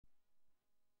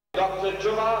Dr.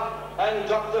 Juma and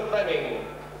Dr. Fleming.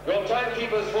 Your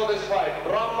timekeepers for this fight,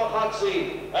 Ram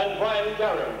Mahatsi and Brian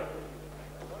Karen.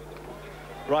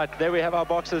 Right, there we have our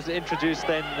boxers introduced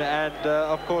then, and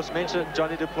of course mentioned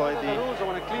Johnny DuPlooy, the rules. I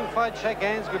want a clean fight, shake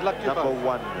hands, good luck to you both.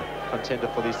 #1 contender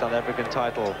for the South African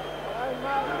title.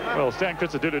 Well, Stan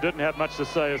Christodoulou didn't have much to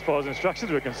say as far as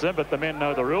instructions were concerned, but the men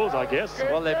know the rules, I guess.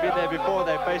 Well, they've been there before,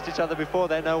 they've faced each other before,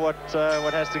 they know what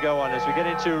has to go on as we get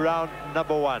into round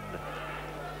 #1.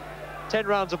 10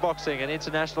 rounds of boxing, an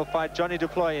international fight. Johnny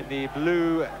DuPlooy in the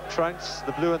blue trunks,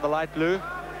 the blue and the light blue.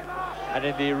 And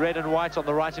in the red and white on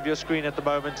the right of your screen at the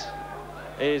moment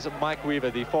is Mike Weaver,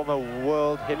 the former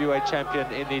world heavyweight champion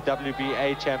in the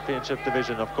WBA championship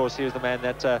division. Of course, he was the man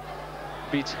that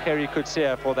beat Harry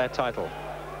Coetzee for that title.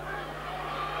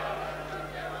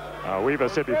 Weaver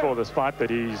said before this fight that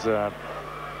he's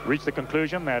reached the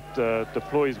conclusion that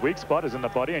DuPlooy's weak spot is in the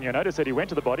body, and you notice that he went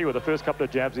to the body with the first couple of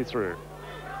jabs he threw.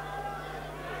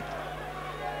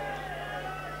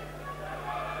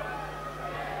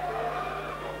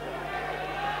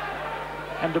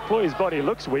 And DuPlooy's body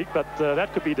looks weak, but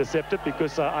that could be deceptive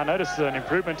because I noticed an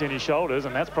improvement in his shoulders,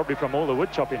 and that's probably from all the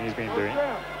wood chopping he's been doing.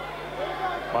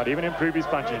 Might even improve his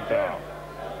punching power.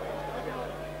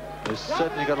 He's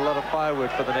certainly got a lot of firewood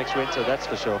for the next winter, that's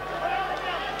for sure.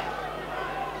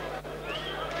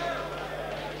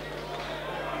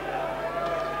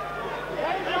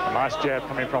 A nice jab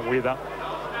coming from Weaver.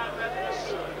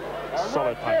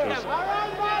 Solid punches.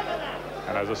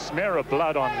 And there's a smear of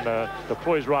blood on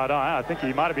DuPlooy's right eye. I think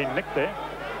he might have been nicked there.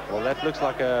 Well, that looks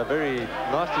like a very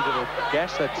nasty little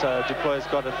gash that DuPlooy's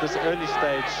got at this early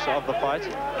stage of the fight.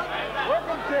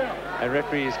 And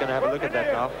referee is going to have a look at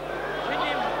that now.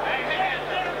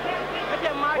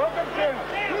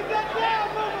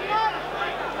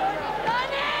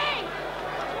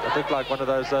 It looked like one of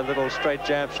those little straight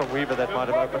jabs from Weaver that might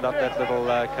have opened up that little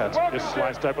cut. Just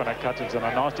sliced open a cut. It's in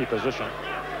a nasty position.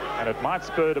 And it might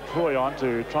spur DuPlooy on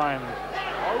to try and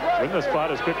win this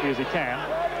fight as quickly as he can.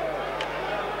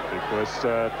 Because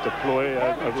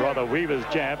DuPlooy, rather Weaver's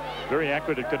jab, very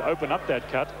accurate. It could open up that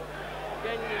cut.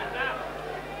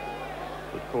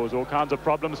 Would cause all kinds of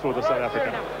problems for the South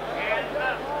African.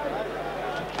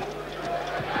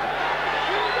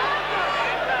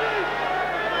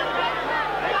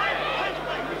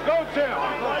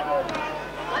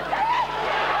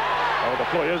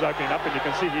 DuPlooy is opening up, and you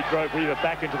can see he drove Weaver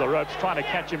back into the ropes, trying to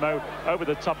catch him over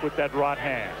the top with that right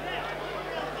hand.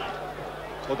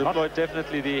 Well, DuPlooy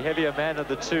definitely the heavier man of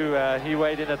the two. He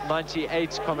weighed in at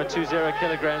 98.20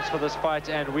 kilograms for this fight,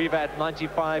 and Weaver at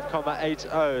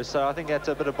 95.80. So I think that's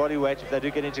a bit of body weight if they do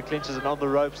get into clinches, and on the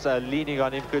ropes, leaning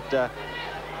on him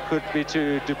could be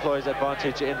to DuPlooy's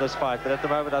advantage in this fight. But at the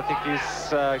moment, I think he's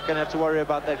going to have to worry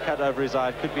about that cut over his eye.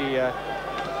 It could be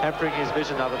hampering his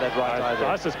vision out of that right eye there.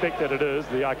 I suspect that it is.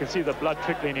 I can see the blood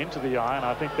trickling into the eye, and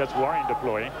I think that's worrying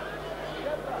DuPlooy.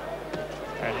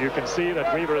 And you can see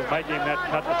that Weaver is making that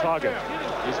cut a target.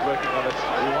 He's working on it.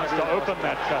 He wants to open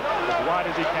that cut as wide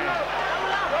as he can.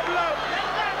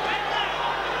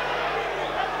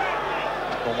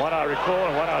 From what I recall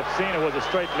and what I've seen, it was a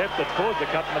straight left that caused the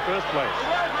cut in the first place.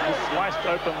 He sliced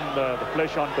open the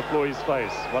flesh on DuPlooy's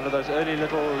face. One of those early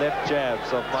little left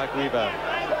jabs of Mike Weaver.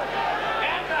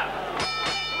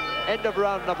 End of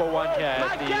round #1 here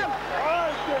at the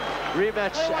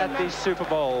rematch at the Super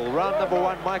Bowl. Round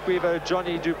 #1, Mike Weaver,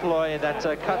 Johnny DuPlooy, and that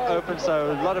cut open,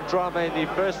 so a lot of drama in the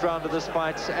first round of this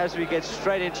fight. As we get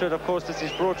straight into it, of course, this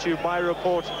is brought to you by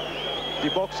Report, the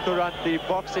Box Courant, the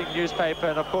boxing newspaper,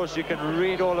 and of course you can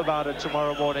read all about it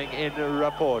tomorrow morning in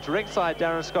Report. Ringside,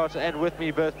 Darren Scott, and with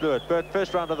me, Bert Blewett. Bert,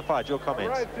 first round of the fight, your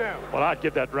comments. Well, I'd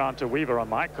give that round to Weaver on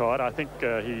my card. I think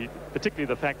particularly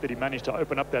the fact that he managed to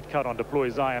open up that cut on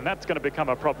DuPlooy's eye, and that's going to become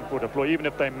a problem for DuPlooy, even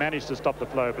if they manage to stop the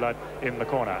flow of blood in the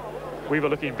corner. Weaver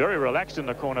looking very relaxed in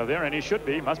the corner there, and he should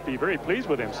be, must be very pleased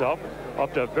with himself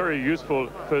after a very useful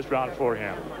first round for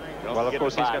him. Well, of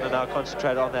course, he's going to now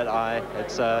concentrate on that eye.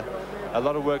 It's a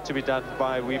lot of work to be done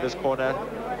by Weaver's corner.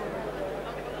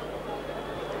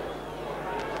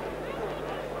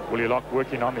 Willie Locke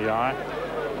working on the eye.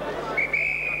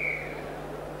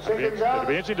 It'll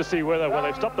be interesting to see whether, well,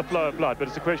 they've stopped the flow of blood, but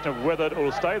it's a question of whether it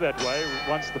will stay that way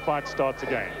once the fight starts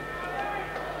again.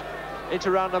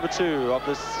 Into round #2 of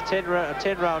this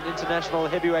 10-round international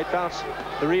heavyweight bout,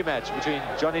 the rematch between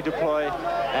Johnny DuPlooy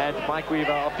and Mike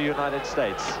Weaver of the United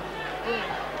States.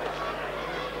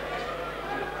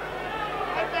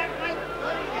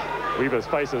 Weaver's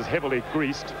face is heavily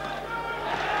greased.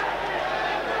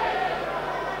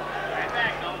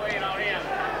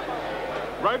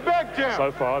 Right back, Jim.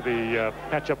 So far, the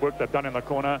patch-up work they've done in the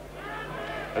corner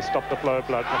has stopped the flow of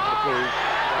blood from DuPlooy.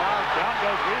 Down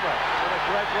goes Weaver. What a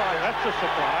great right. That's a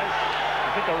surprise. I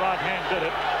think a right hand did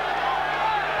it.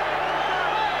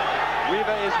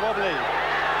 Weaver is wobbly.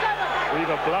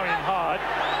 Weaver blowing hard.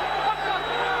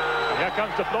 And here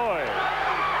comes DuPlooy.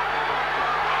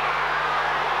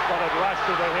 Followed right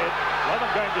to the head. A lot of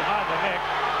them going behind the neck.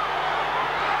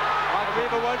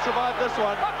 Weaver won't survive this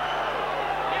one.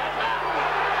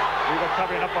 Weaver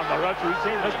covering up on the ropes. We've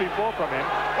seen this before from him.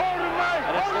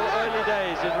 And it's still early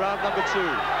days in round number 2.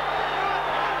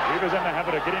 Weaver's in the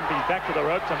habit of getting back to the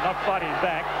ropes and not fighting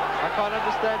back. I can't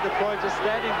understand DuPlooy just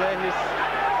standing there.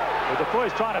 Well,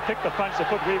 DuPlooy's trying to pick the punch to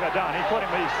put Weaver down. He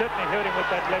certainly hurt him with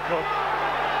that left hook.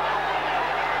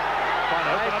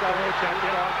 Trying to open up the world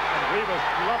champion. And Weaver's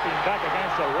flopping back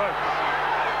against the ropes.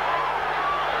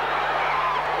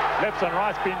 Lefts and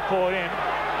rights being poured in.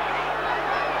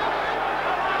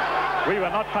 Weaver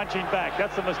not punching back.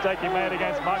 That's the mistake he made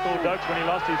against Michael Dokes when he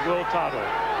lost his world title.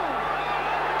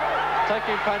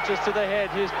 Taking punches to the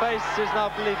head. His face is now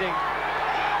bleeding.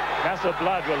 Massive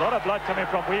blood. A lot of blood coming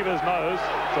from Weaver's nose.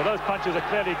 So those punches are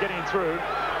clearly getting through.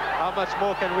 How much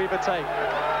more can Weaver take?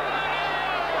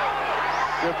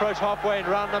 We approach halfway in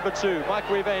round number 2. Mike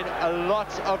Weaver in a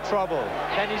lot of trouble.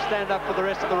 Can he stand up for the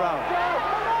rest of the round?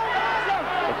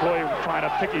 DuPlooy trying to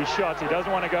pick his shots. He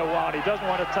doesn't want to go wild. He doesn't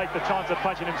want to take the chance of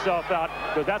punching himself out,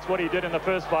 because that's what he did in the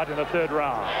first fight in the 3rd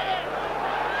round.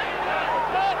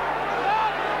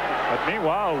 But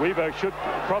meanwhile, Weaver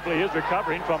probably is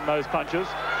recovering from those punches.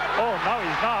 Oh, no,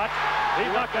 he's not.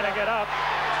 He's not going to get up.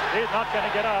 He's not going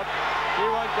to get up. He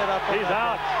won't get up. He's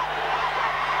out.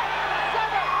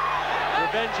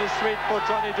 Revenge is sweet for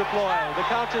Johnny DuPlooy. The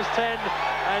count is 10,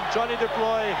 and Johnny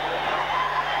DuPlooy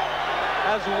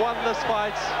has won this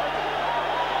fight.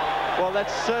 Well,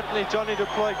 that's certainly Johnny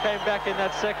DuPlooy came back in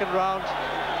that 2nd round,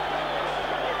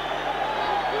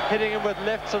 hitting him with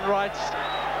lefts and rights.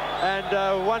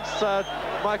 And once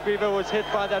Mike Weaver was hit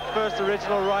by that first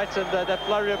original right and that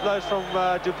flurry of blows from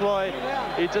DuPlooy,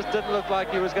 he just didn't look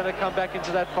like he was going to come back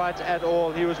into that fight at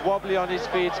all. He was wobbly on his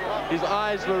feet. His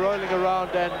eyes were rolling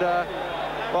around, and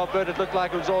well, Bert, it looked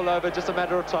like it was all over, just a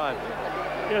matter of time.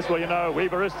 Yes, well, you know,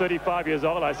 Weaver is 35 years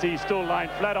old. I see he's still lying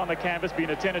flat on the canvas, being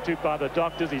attended to by the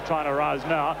doctors. He's trying to rise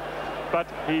now, but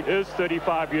he is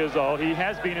 35 years old. He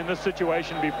has been in this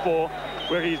situation before,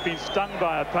 where he's been stung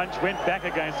by a punch, went back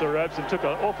against the ropes and took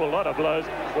an awful lot of blows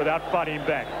without fighting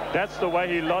back. That's the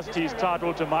way he lost his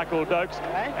title to Michael Dokes,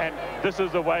 and this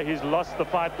is the way he's lost the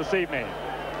fight this evening.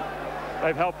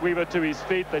 They've helped Weaver to his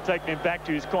feet. They've taken him back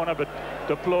to his corner, but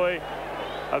DuPlooy,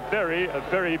 a very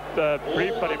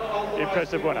brief but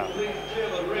impressive winner.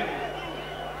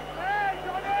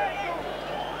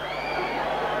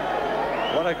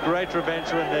 What a great revenge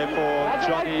win there for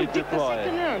Johnny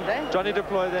DuPlooy. Johnny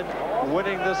DuPlooy then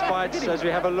winning this fight as we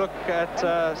have a look at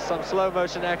some slow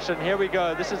motion action. Here we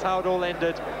go. This is how it all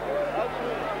ended.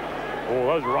 Oh,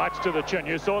 those rights to the chin.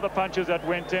 You saw the punches that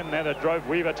went in there that drove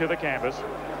Weaver to the canvas.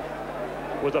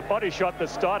 It was a body shot that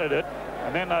started it,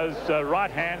 and then those right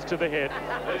hands to the head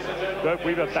drove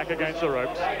Weaver back against the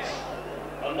ropes.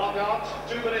 A knockout,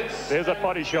 2 minutes. There's a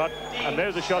body shot, and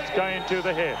there's the shots going to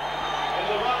the head. In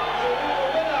the round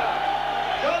 2, winner,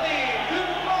 Johnny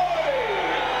DuPlooy.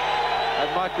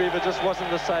 And Mike Weaver just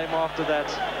wasn't the same after that.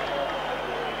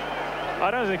 I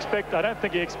don't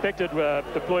think he expected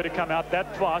DuPlooy to come out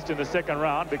that fast in the 2nd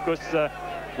round, because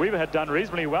Weaver had done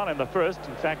reasonably well in the 1st.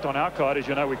 In fact, on our card, as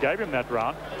you know, we gave him that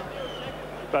round.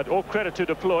 But all credit to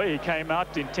DuPlooy. He came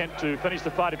out intent to finish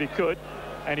the fight if he could,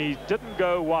 and he didn't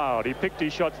go wild. He picked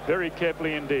his shots very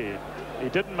carefully indeed. He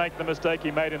didn't make the mistake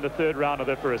he made in the 3rd round of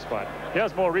the first fight.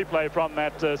 Here's more replay from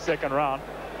that 2nd round.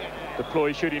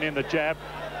 DuPlooy shooting in the jab,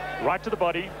 right to the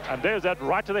body, and there's that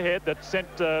right to the head that sent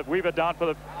Weaver down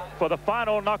for the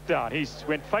final knockdown. He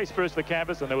went face first to the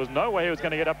canvas, and there was no way he was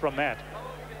going to get up from that.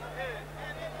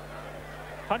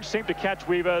 Punch seemed to catch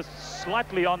Weaver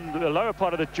slightly on the lower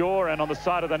part of the jaw and on the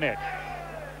side of the neck.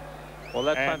 Well,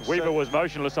 that and punch Weaver was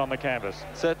motionless on the canvas.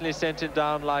 Certainly sent him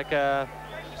down like a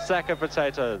sack of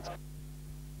potatoes.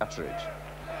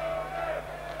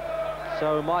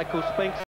 So Michael Spinks